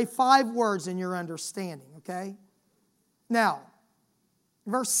rather say 5 words in your understanding, okay? Now,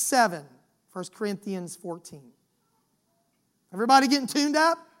 verse 7, 1 Corinthians 14. Everybody getting tuned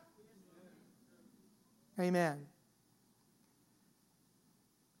up? Amen.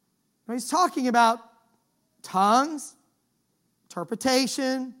 Now he's talking about tongues,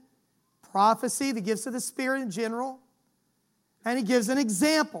 interpretation, prophecy, the gifts of the Spirit in general. And he gives an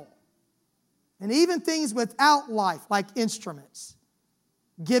example. And even things without life, like instruments,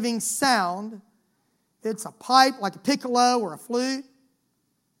 giving sound. It's a pipe, like a piccolo or a flute,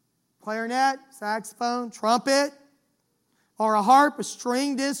 clarinet, saxophone, trumpet, or a harp, a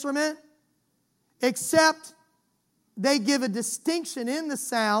stringed instrument. Except they give a distinction in the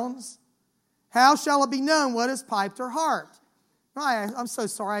sounds. How shall it be known what is piped or harped? I'm so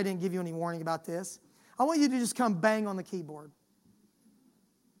sorry I didn't give you any warning about this. I want you to just come bang on the keyboard.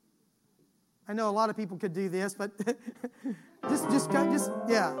 I know a lot of people could do this, but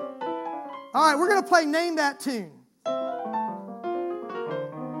yeah. All right, we're going to play Name That Tune.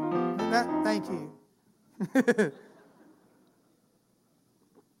 Thank you.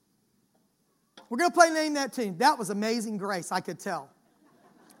 We're going to play Name That Tune. That was Amazing Grace, I could tell.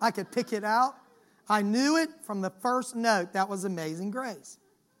 I could pick it out. I knew it from the first note. That was Amazing Grace.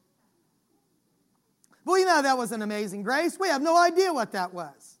 But we know that was an Amazing Grace. We have no idea what that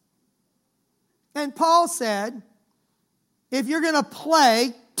was. And Paul said, if you're going to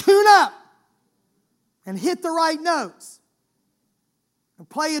play, tune up and hit the right notes. And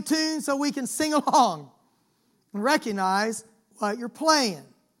play a tune so we can sing along and recognize what you're playing.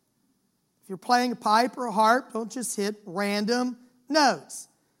 If you're playing a pipe or a harp, don't just hit random notes.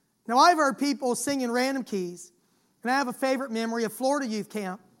 Now, I've heard people sing in random keys, and I have a favorite memory of Florida Youth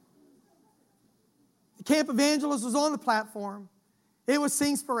Camp. The camp evangelist was on the platform. It was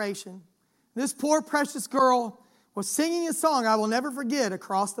Singspiration. This poor, precious girl was singing a song I will never forget,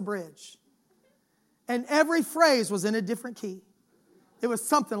 Across the Bridge. And every phrase was in a different key. It was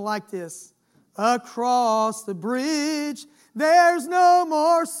something like this. Across the bridge, there's no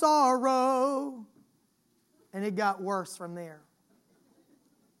more sorrow. And it got worse from there.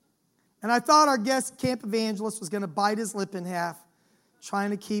 And I thought our guest camp evangelist was going to bite his lip in half, trying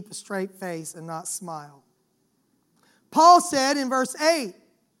to keep a straight face and not smile. Paul said in verse 8,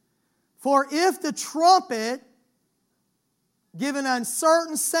 for if the trumpet give an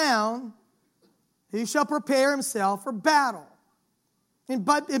uncertain sound, who shall prepare himself for battle?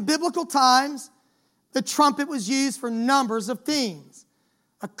 But in biblical times, the trumpet was used for numbers of things.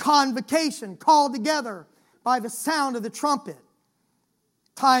 A convocation called together by the sound of the trumpet.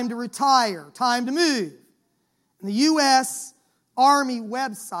 Time to retire, time to move. In the U.S. Army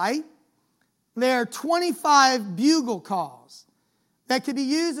website, there are 25 bugle calls that could be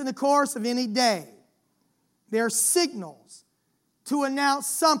used in the course of any day. They are signals to announce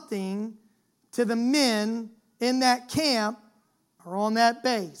something to the men in that camp or on that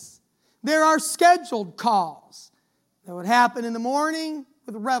base. There are scheduled calls that would happen in the morning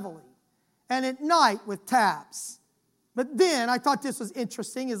with reveille and at night with taps. But then, I thought this was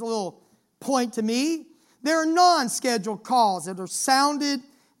interesting as a little point to me, there are non-scheduled calls that are sounded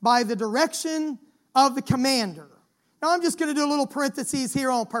by the direction of the commander. Now, I'm just going to do a little parentheses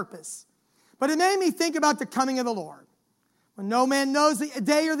here on purpose. But it made me think about the coming of the Lord. When no man knows the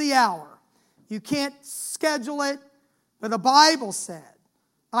day or the hour. You can't schedule it, but the Bible said,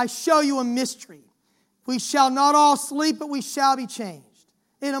 I show you a mystery. We shall not all sleep, but we shall be changed.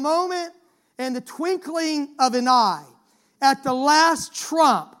 In a moment, in the twinkling of an eye, at the last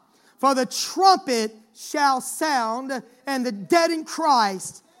trump, for the trumpet shall sound, and the dead in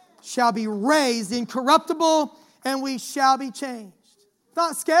Christ shall be raised incorruptible, and we shall be changed. It's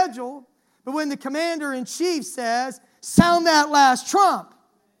not scheduled, but when the commander-in-chief says, sound that last trump,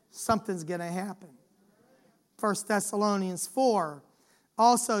 something's going to happen. 1 Thessalonians 4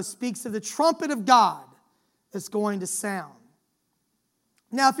 also speaks of the trumpet of God that's going to sound.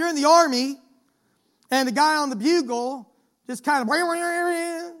 Now, if you're in the army and the guy on the bugle just kind of,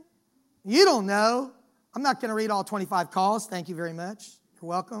 you don't know. I'm not going to read all 25 calls. Thank you very much. You're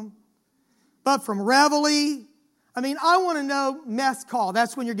welcome. But from reveille, I want to know mess call.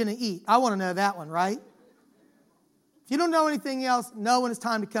 That's when you're going to eat. I want to know that one, right? If you don't know anything else, know when it's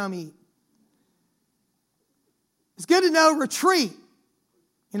time to come eat. It's good to know retreat.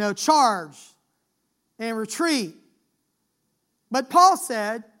 Charge and retreat. But Paul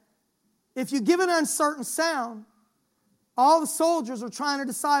said, if you give an uncertain sound, all the soldiers are trying to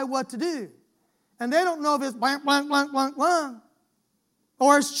decide what to do. And they don't know if it's blank, blank, blank, blank, blank,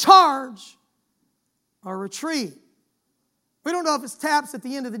 or it's charge or retreat. We don't know if it's taps at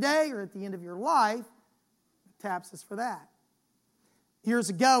the end of the day or at the end of your life. Taps is for that. Years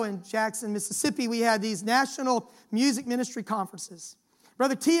ago in Jackson, Mississippi, we had these national music ministry conferences.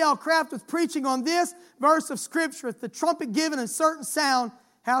 Brother T.L. Craft was preaching on this verse of Scripture. If the trumpet given a certain sound,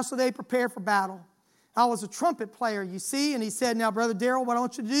 how shall they prepare for battle? I was a trumpet player, you see, and he said, now, Brother Darrell, what I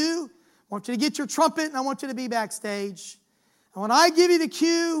want you to do, I want you to get your trumpet, and I want you to be backstage. And when I give you the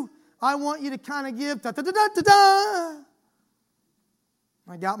cue, I want you to kind of give da-da-da-da-da-da.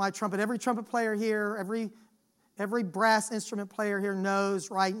 I got my trumpet. Every trumpet player here, every brass instrument player here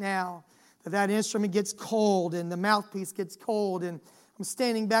knows right now that instrument gets cold and the mouthpiece gets cold, and I'm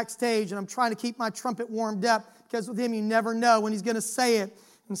standing backstage and I'm trying to keep my trumpet warmed up because with him you never know when he's going to say it.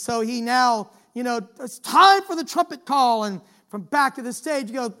 And so he now, it's time for the trumpet call, and from back of the stage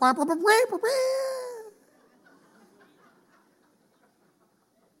he goes,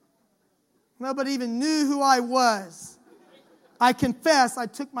 nobody even knew who I was. I confess, I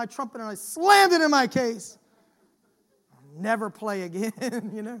took my trumpet and I slammed it in my case. I'll never play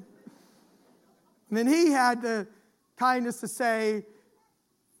again, And then he had the kindness to say,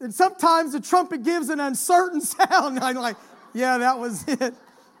 and sometimes the trumpet gives an uncertain sound. And I'm like, yeah, that was it,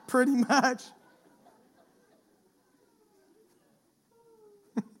 pretty much.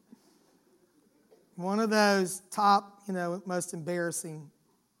 One of those top, most embarrassing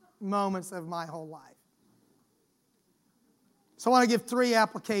moments of my whole life. So I want to give 3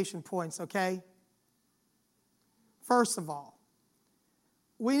 application points, okay? First of all,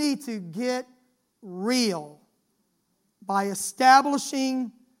 we need to get real by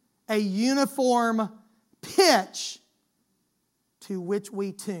establishing a uniform pitch to which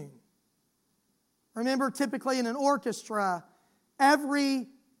we tune. Remember, typically in an orchestra, every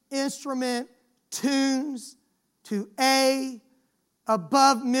instrument tunes to A,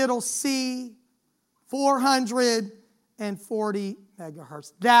 above middle C, 440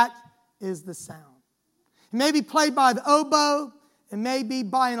 megahertz. That is the sound. It may be played by the oboe, it may be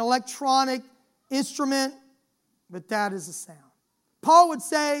by an electronic instrument, but that is the sound. Paul would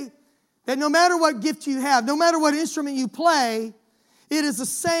say that no matter what gift you have, no matter what instrument you play, it is the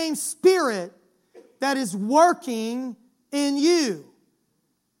same Spirit that is working in you.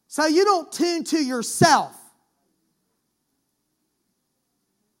 So you don't tune to yourself.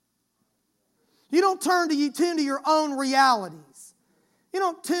 You don't tune to your own realities. You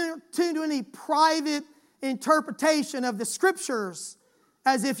don't tune to any private interpretation of the Scriptures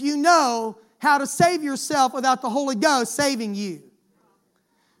as if you know how to save yourself without the Holy Ghost saving you.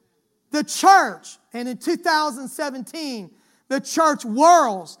 The church, and in 2017, the church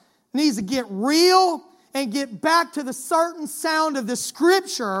world needs to get real and get back to the certain sound of the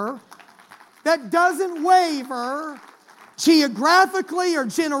Scripture that doesn't waver geographically or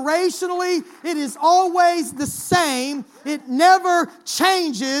generationally. It is always the same. It never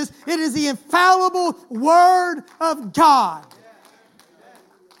changes. It is the infallible Word of God.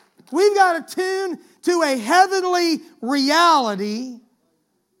 We've got to tune to a heavenly reality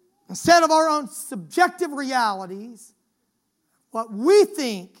instead of our own subjective realities, what we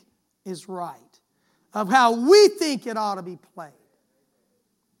think is right, of how we think it ought to be played.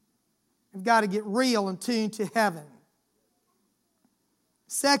 We've got to get real and tuned to heaven.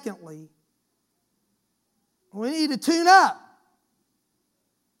 Secondly, we need to tune up.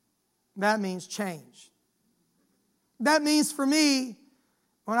 That means change. That means for me,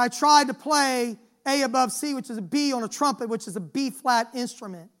 when I tried to play A above C, which is a B on a trumpet, which is a B-flat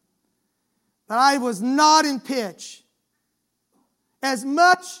instrument, that I was not in pitch. As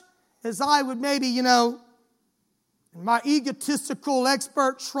much as I would maybe, in my egotistical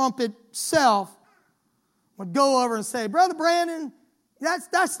expert trumpet self would go over and say, Brother Brandon,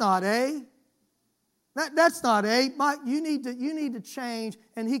 that's not A. That's not A. You need to change.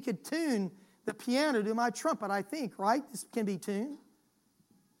 And he could tune the piano to my trumpet, I think, right? This can be tuned.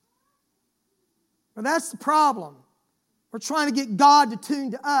 But that's the problem. We're trying to get God to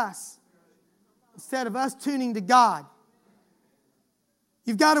tune to us instead of us tuning to God.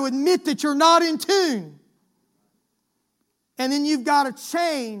 You've got to admit that you're not in tune. And then you've got to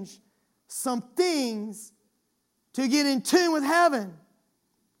change some things to get in tune with heaven.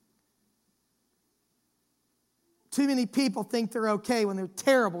 Too many people think they're okay when they're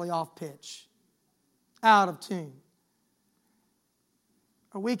terribly off pitch, out of tune.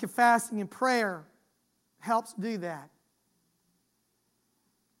 A week of fasting and prayer helps do that.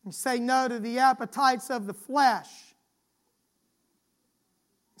 You say no to the appetites of the flesh.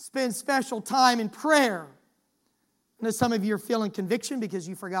 Spend special time in prayer. I know some of you are feeling conviction because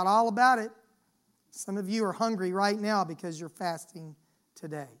you forgot all about it. Some of you are hungry right now because you're fasting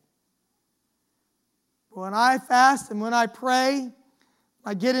today. When I fast and when I pray,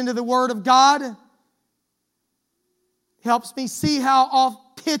 I get into the Word of God. It helps me see how off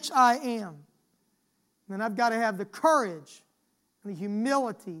pitch I am. And then I've got to have the courage and the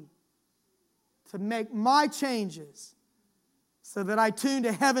humility to make my changes so that I tune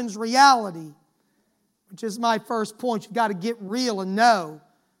to heaven's reality, which is my first point. You've got to get real and know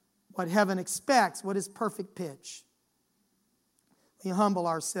what heaven expects, what is perfect pitch. We humble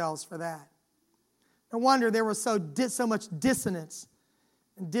ourselves for that. No wonder there was so much dissonance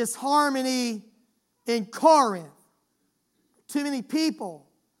and disharmony in Corinth. Too many people,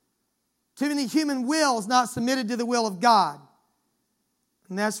 too many human wills not submitted to the will of God.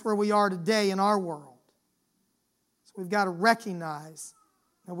 And that's where we are today in our world. So we've got to recognize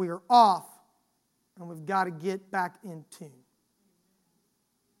that we are off and we've got to get back in tune.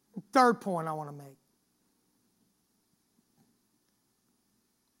 The third point I want to make.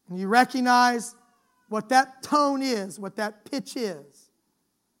 When you recognize what that tone is, what that pitch is,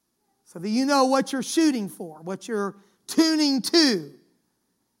 so that you know what you're shooting for, what you're tuning to,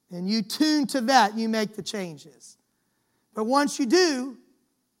 and you tune to that, you make the changes. But once you do,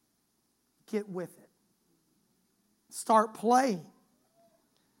 get with it. Start playing.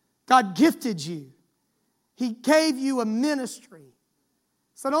 God gifted you. He gave you a ministry.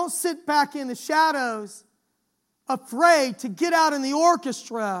 So don't sit back in the shadows afraid to get out in the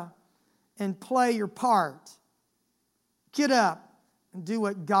orchestra and play your part. Get up and do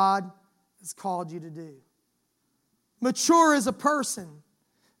what God has called you to do. Mature as a person.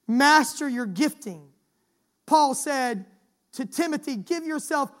 Master your gifting. Paul said to Timothy, give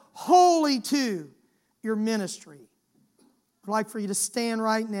yourself wholly to your ministry. I'd like for you to stand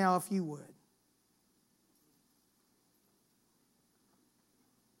right now if you would.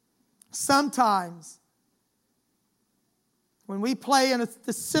 Sometimes, when we play in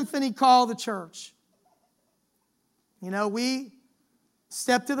the symphony called the church, we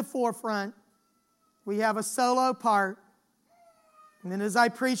step to the forefront. We have a solo part. And then as I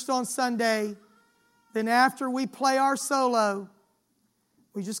preached on Sunday, then after we play our solo,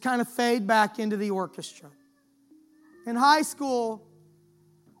 we just kind of fade back into the orchestra. In high school,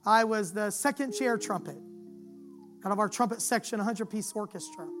 I was the second chair trumpet out of our trumpet section, 100-piece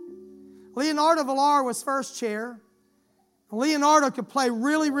orchestra. Leonardo Villar was first chair. Leonardo could play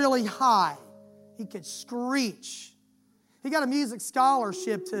really, really high. He could screech. He got a music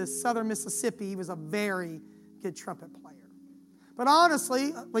scholarship to Southern Mississippi. He was a very good trumpet player. But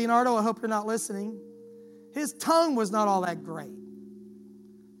honestly, Leonardo, I hope you're not listening, his tone was not all that great.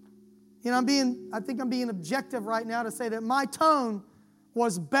 You know, I think I'm being objective right now to say that my tone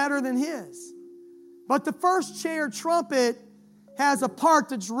was better than his. But the first chair trumpet has a part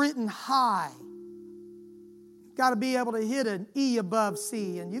that's written high. You've got to be able to hit an E above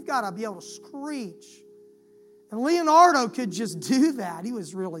C, and you've got to be able to screech. And Leonardo could just do that. He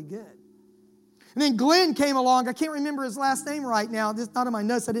was really good. And then Glenn came along. I can't remember his last name right now. It's not in my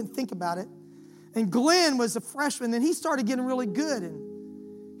notes. I didn't think about it. And Glenn was a freshman. Then he started getting really good,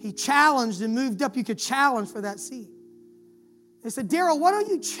 and he challenged and moved up. You could challenge for that seat. They said, Daryl, why don't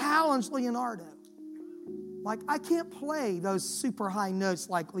you challenge Leonardo? Like, I can't play those super high notes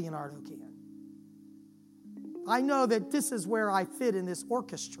like Leonardo can. I know that this is where I fit in this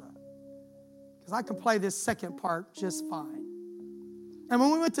orchestra, because I can play this second part just fine. And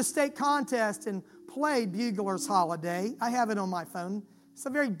when we went to state contest and played Bugler's Holiday, I have it on my phone. It's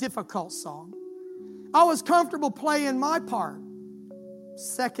a very difficult song. I was comfortable playing my part.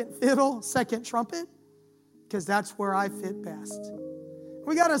 Second fiddle, second trumpet, because that's where I fit best.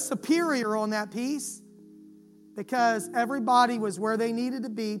 We got a superior on that piece because everybody was where they needed to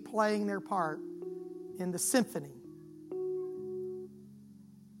be playing their part in the symphony.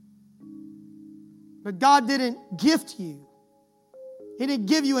 But God didn't gift you. He didn't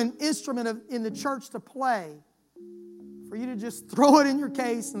give you an instrument in the church to play for you to just throw it in your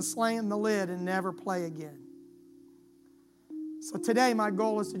case and slam the lid and never play again. So today my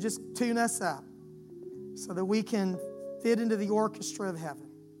goal is to just tune us up so that we can fit into the orchestra of heaven.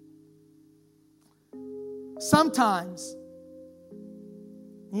 Sometimes,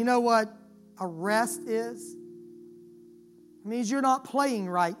 you know what a rest is? It means you're not playing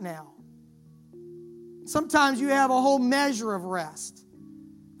right now. Sometimes you have a whole measure of rest.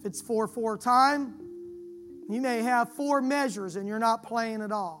 If it's 4/4 time, you may have 4 measures and you're not playing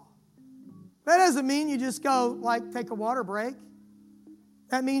at all. That doesn't mean you just go, like, take a water break.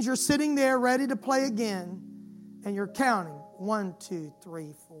 That means you're sitting there ready to play again, and you're counting 1, 2,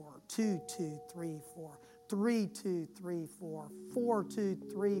 3, 4, 2, 2, 3, 4, 3, 2, 3, 4, 4, 2,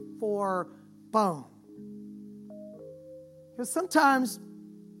 3, 4, boom. Because sometimes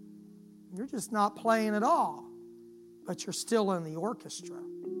you're just not playing at all, but you're still in the orchestra.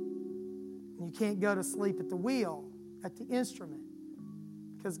 And you can't go to sleep at the wheel, at the instrument,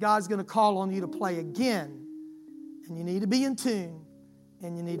 because God's going to call on you to play again, and you need to be in tune,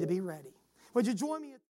 and you need to be ready. Would you join me?